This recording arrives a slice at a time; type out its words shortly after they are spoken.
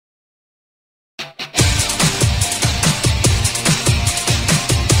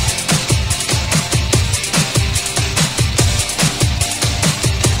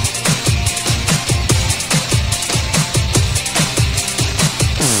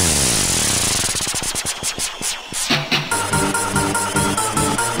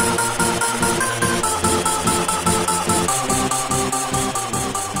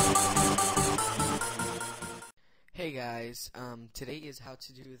is how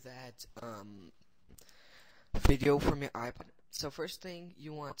to do that video from your iPod. So first thing,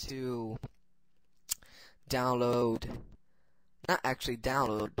 you want to download, not actually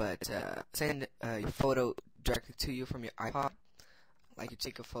download, but send your photo directly to you from your iPod. Like you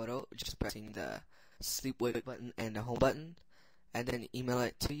take a photo, just pressing the sleep wake button and the home button, and then email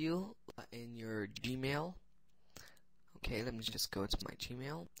it to you in your Gmail. Okay, let me just go to my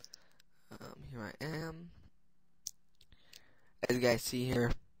Gmail. Here I am. As you guys see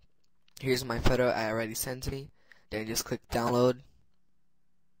here, here's my photo I already sent to me. Then just click download,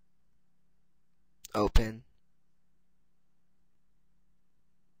 open,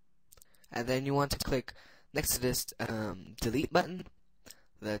 and then you want to click next to this delete button,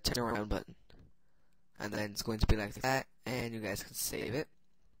 the turn around button, and then it's going to be like that, and you guys can save it.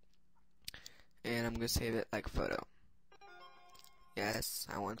 And I'm going to save it like photo. Yes,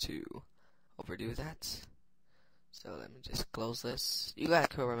 I want to overdo that. So let me just close this. You guys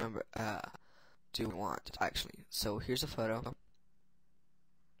can remember, do you want actually. So here's a photo.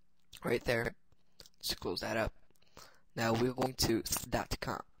 Right there. Let's close that up. Now we're going to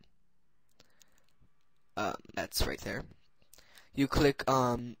 .com. That's right there. You click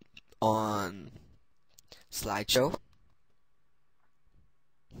on slideshow.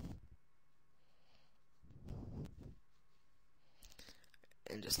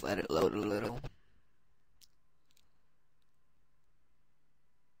 And just let it load a little.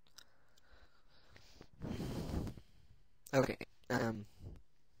 Okay,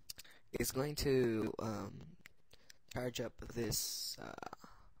 it's going to charge up this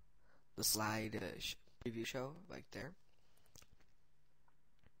the slide preview show right there,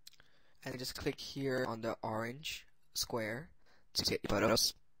 and just click here on the orange square to get your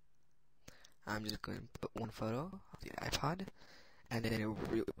photos. I'm just going to put one photo of the iPod, and then it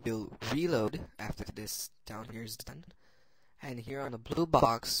will reload after this down here is done. And here on the blue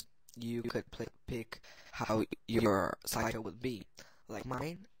box, you could pick how your slideshow would be. Like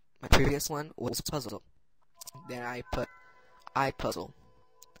mine, my previous one was puzzle. Then I put iPuzzle.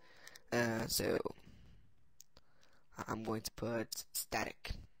 So I'm going to put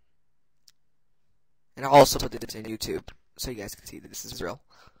static. And I'll also put this in YouTube so you guys can see that this is real.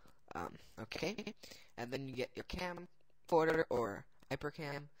 Okay, and then you get your camcorder or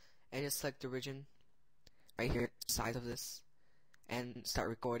hypercam, and just select the region right here, size of this, and start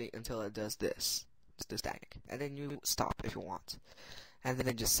recording until it does this, the static, and then you stop if you want, and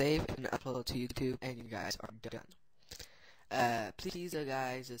then just save and upload to YouTube, and you guys are done. Please,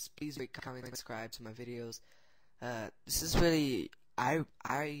 guys, just please rate, comment, and subscribe to my videos. This is really I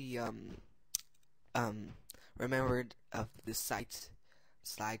remembered of this site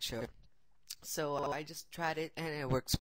slideshow, so I just tried it and it works